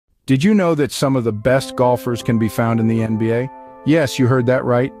Did you know that some of the best golfers can be found in the NBA? Yes, you heard that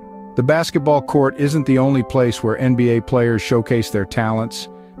right. The basketball court isn't the only place where NBA players showcase their talents.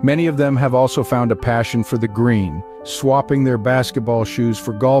 Many of them have also found a passion for the green, swapping their basketball shoes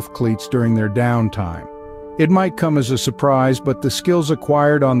for golf cleats during their downtime. It might come as a surprise, but the skills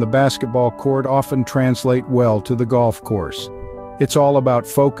acquired on the basketball court often translate well to the golf course. It's all about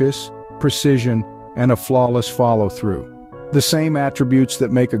focus, precision, and a flawless follow-through. The same attributes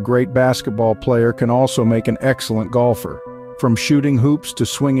that make a great basketball player can also make an excellent golfer. From shooting hoops to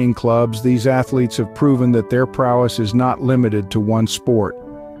swinging clubs, these athletes have proven that their prowess is not limited to one sport.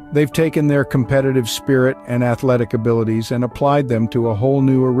 They've taken their competitive spirit and athletic abilities and applied them to a whole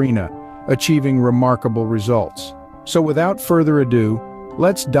new arena, achieving remarkable results. So without further ado,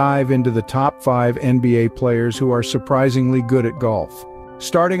 let's dive into the top 5 NBA players who are surprisingly good at golf.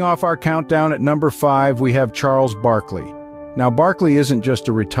 Starting off our countdown at number 5, we have Charles Barkley. Now, Barkley isn't just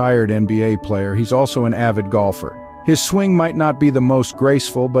a retired NBA player, he's also an avid golfer. His swing might not be the most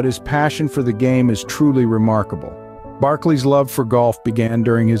graceful, but his passion for the game is truly remarkable. Barkley's love for golf began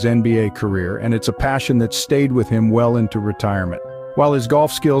during his NBA career, and it's a passion that stayed with him well into retirement. While his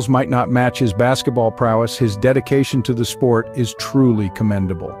golf skills might not match his basketball prowess, his dedication to the sport is truly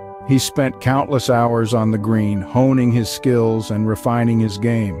commendable. He spent countless hours on the green, honing his skills and refining his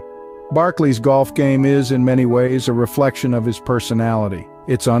game. Barkley's golf game is, in many ways, a reflection of his personality.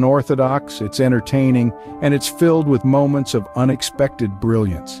 It's unorthodox, it's entertaining, and it's filled with moments of unexpected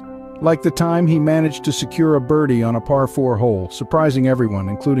brilliance. Like the time he managed to secure a birdie on a par 4 hole, surprising everyone,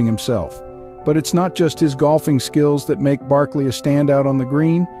 including himself. But it's not just his golfing skills that make Barkley a standout on the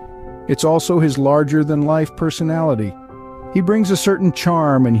green, it's also his larger-than-life personality. He brings a certain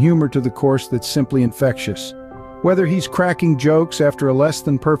charm and humor to the course that's simply infectious. Whether he's cracking jokes after a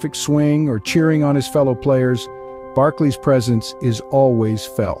less-than-perfect swing or cheering on his fellow players, Barkley's presence is always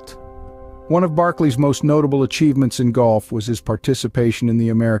felt. One of Barkley's most notable achievements in golf was his participation in the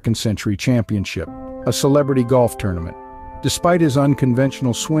American Century Championship, a celebrity golf tournament. Despite his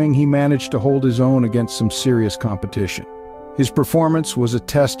unconventional swing, he managed to hold his own against some serious competition. His performance was a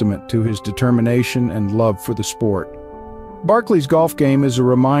testament to his determination and love for the sport. Barkley's golf game is a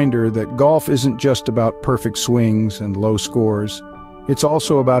reminder that golf isn't just about perfect swings and low scores. It's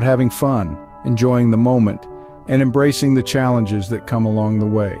also about having fun, enjoying the moment, and embracing the challenges that come along the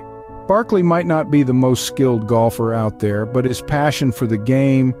way. Barkley might not be the most skilled golfer out there, but his passion for the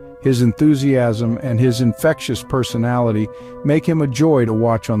game, his enthusiasm, and his infectious personality make him a joy to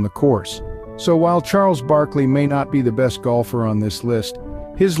watch on the course. So while Charles Barkley may not be the best golfer on this list,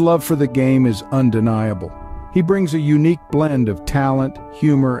 his love for the game is undeniable. He brings a unique blend of talent,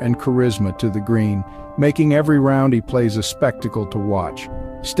 humor, and charisma to the green, making every round he plays a spectacle to watch.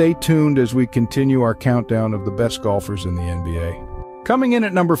 Stay tuned as we continue our countdown of the best golfers in the NBA. Coming in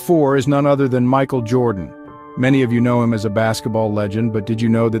at number 4 is none other than Michael Jordan. Many of you know him as a basketball legend, but did you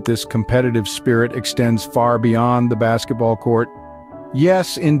know that this competitive spirit extends far beyond the basketball court?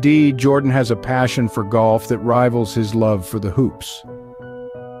 Yes, indeed, Jordan has a passion for golf that rivals his love for the hoops.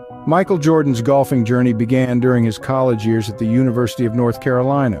 Michael Jordan's golfing journey began during his college years at the University of North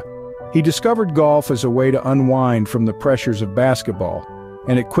Carolina. He discovered golf as a way to unwind from the pressures of basketball,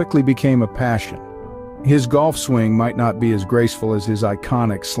 and it quickly became a passion. His golf swing might not be as graceful as his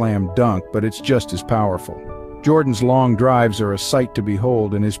iconic slam dunk, but it's just as powerful. Jordan's long drives are a sight to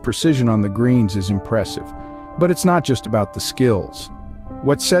behold, and his precision on the greens is impressive. But it's not just about the skills.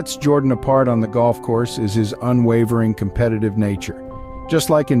 What sets Jordan apart on the golf course is his unwavering competitive nature. Just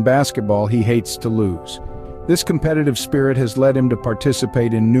like in basketball, he hates to lose. This competitive spirit has led him to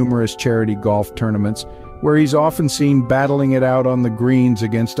participate in numerous charity golf tournaments, where he's often seen battling it out on the greens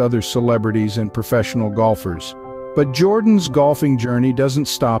against other celebrities and professional golfers. But Jordan's golfing journey doesn't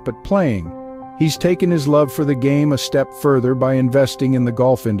stop at playing. He's taken his love for the game a step further by investing in the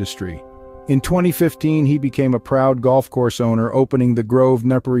golf industry. In 2015, he became a proud golf course owner, opening the Grove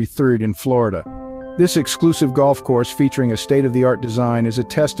Nursery 3rd in Florida. This exclusive golf course, featuring a state-of-the-art design, is a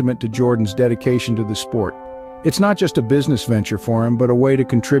testament to Jordan's dedication to the sport. It's not just a business venture for him, but a way to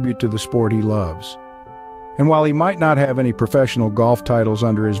contribute to the sport he loves. And while he might not have any professional golf titles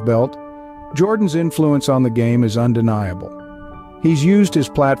under his belt, Jordan's influence on the game is undeniable. He's used his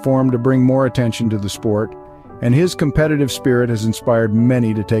platform to bring more attention to the sport, and his competitive spirit has inspired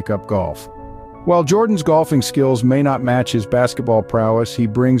many to take up golf. While Jordan's golfing skills may not match his basketball prowess, he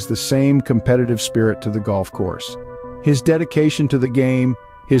brings the same competitive spirit to the golf course. His dedication to the game,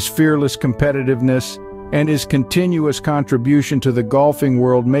 his fearless competitiveness, and his continuous contribution to the golfing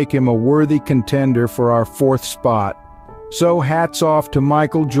world make him a worthy contender for our 4th spot. So hats off to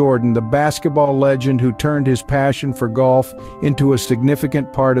Michael Jordan, the basketball legend who turned his passion for golf into a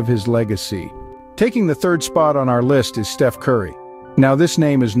significant part of his legacy. Taking the third spot on our list is Steph Curry. Now this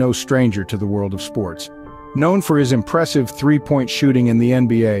name is no stranger to the world of sports. Known for his impressive three-point shooting in the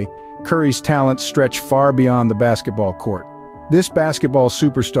NBA, Curry's talents stretch far beyond the basketball court. This basketball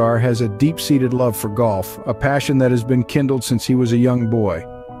superstar has a deep-seated love for golf, a passion that has been kindled since he was a young boy.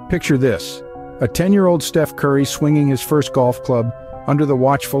 Picture this: a 10-year-old Steph Curry swinging his first golf club under the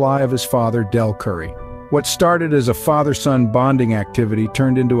watchful eye of his father, Del Curry. What started as a father-son bonding activity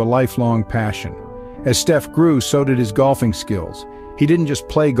turned into a lifelong passion. As Steph grew, so did his golfing skills. He didn't just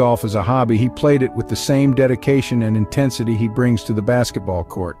play golf as a hobby, he played it with the same dedication and intensity he brings to the basketball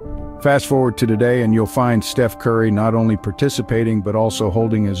court. Fast forward to today and you'll find Steph Curry not only participating but also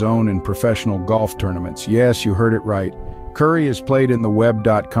holding his own in professional golf tournaments. Yes, you heard it right. Curry has played in the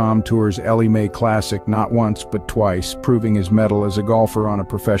Web.com Tour's Ellie Mae Classic not once but twice, proving his mettle as a golfer on a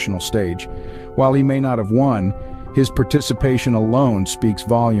professional stage. While he may not have won, his participation alone speaks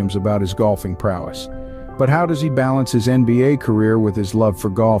volumes about his golfing prowess. But how does he balance his NBA career with his love for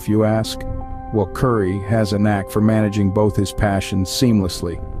golf, you ask? Well, Curry has a knack for managing both his passions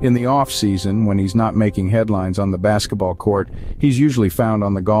seamlessly. In the off-season, when he's not making headlines on the basketball court, he's usually found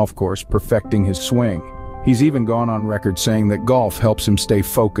on the golf course perfecting his swing. He's even gone on record saying that golf helps him stay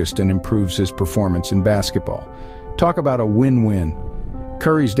focused and improves his performance in basketball. Talk about a win-win.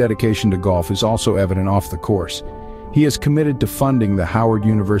 Curry's dedication to golf is also evident off the course. He is committed to funding the Howard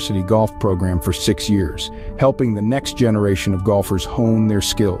University golf program for 6 years, helping the next generation of golfers hone their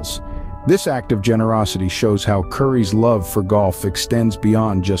skills. This act of generosity shows how Curry's love for golf extends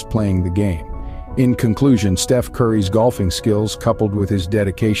beyond just playing the game. In conclusion, Steph Curry's golfing skills, coupled with his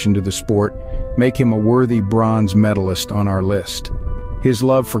dedication to the sport, make him a worthy bronze medalist on our list. His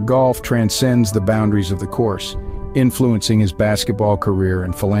love for golf transcends the boundaries of the course, influencing his basketball career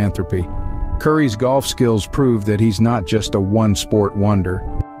and philanthropy. Curry's golf skills prove that he's not just a one-sport wonder.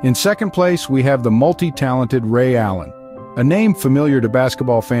 In second place, we have the multi-talented Ray Allen. A name familiar to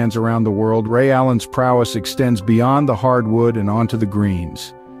basketball fans around the world, Ray Allen's prowess extends beyond the hardwood and onto the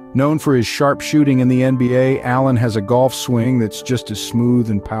greens. Known for his sharp shooting in the NBA, Allen has a golf swing that's just as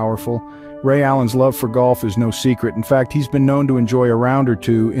smooth and powerful. Ray Allen's love for golf is no secret. In fact, he's been known to enjoy a round or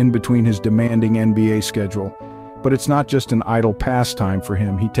two in between his demanding NBA schedule. But it's not just an idle pastime for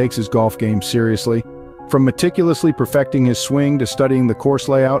him. He takes his golf game seriously. From meticulously perfecting his swing to studying the course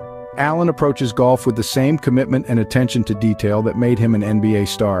layout, Allen approaches golf with the same commitment and attention to detail that made him an NBA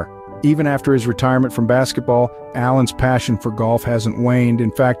star. Even after his retirement from basketball, Allen's passion for golf hasn't waned.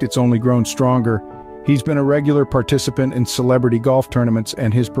 In fact, it's only grown stronger. He's been a regular participant in celebrity golf tournaments,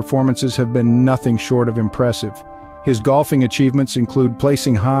 and his performances have been nothing short of impressive. His golfing achievements include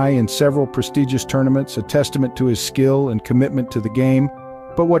placing high in several prestigious tournaments, a testament to his skill and commitment to the game.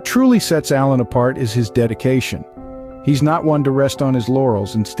 But what truly sets Allen apart is his dedication. He's not one to rest on his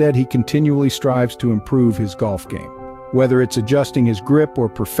laurels. Instead, he continually strives to improve his golf game. Whether it's adjusting his grip or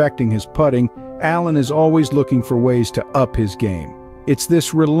perfecting his putting, Allen is always looking for ways to up his game. It's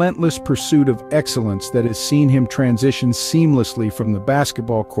this relentless pursuit of excellence that has seen him transition seamlessly from the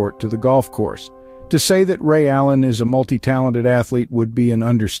basketball court to the golf course. To say that Ray Allen is a multi-talented athlete would be an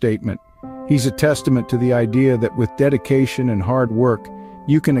understatement. He's a testament to the idea that with dedication and hard work,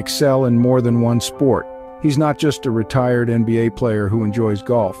 you can excel in more than one sport. He's not just a retired NBA player who enjoys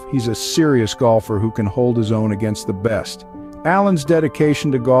golf. He's a serious golfer who can hold his own against the best. Allen's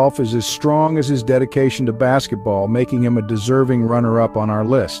dedication to golf is as strong as his dedication to basketball, making him a deserving runner-up on our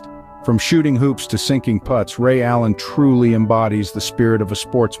list. From shooting hoops to sinking putts, Ray Allen truly embodies the spirit of a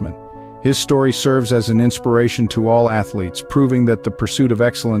sportsman. His story serves as an inspiration to all athletes, proving that the pursuit of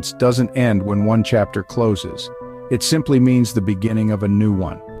excellence doesn't end when one chapter closes. It simply means the beginning of a new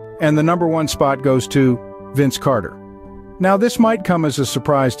one. And the number one spot goes to Vince Carter. Now this might come as a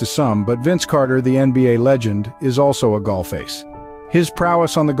surprise to some, but Vince Carter, the NBA legend, is also a golf ace. His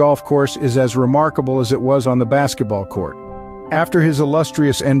prowess on the golf course is as remarkable as it was on the basketball court. After his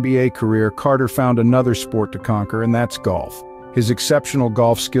illustrious NBA career, Carter found another sport to conquer, and that's golf. His exceptional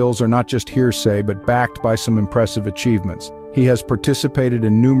golf skills are not just hearsay, but backed by some impressive achievements. He has participated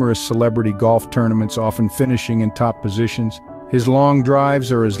in numerous celebrity golf tournaments, often finishing in top positions. His long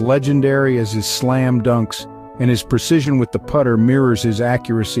drives are as legendary as his slam dunks, and his precision with the putter mirrors his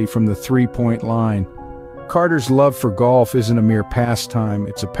accuracy from the three-point line. Carter's love for golf isn't a mere pastime,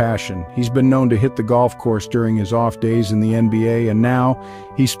 it's a passion. He's been known to hit the golf course during his off days in the NBA, and now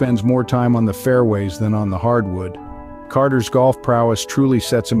he spends more time on the fairways than on the hardwood. Carter's golf prowess truly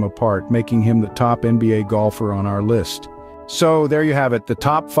sets him apart, making him the top NBA golfer on our list. So there you have it, the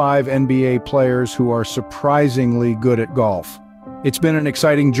top 5 NBA players who are surprisingly good at golf. It's been an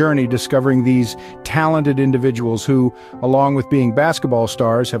exciting journey discovering these talented individuals who, along with being basketball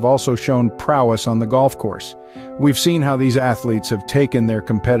stars, have also shown prowess on the golf course. We've seen how these athletes have taken their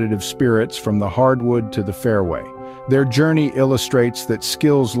competitive spirits from the hardwood to the fairway. Their journey illustrates that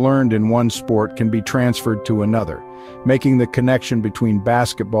skills learned in one sport can be transferred to another, making the connection between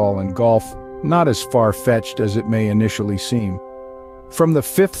basketball and golf not as far-fetched as it may initially seem. From the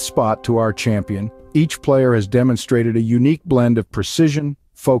 5th spot to our champion, each player has demonstrated a unique blend of precision,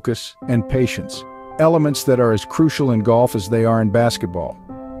 focus, and patience, elements that are as crucial in golf as they are in basketball.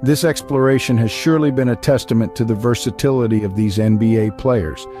 This exploration has surely been a testament to the versatility of these NBA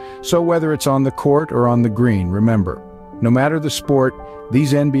players. So whether it's on the court or on the green, remember, no matter the sport,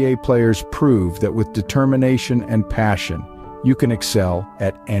 these NBA players prove that with determination and passion, you can excel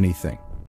at anything.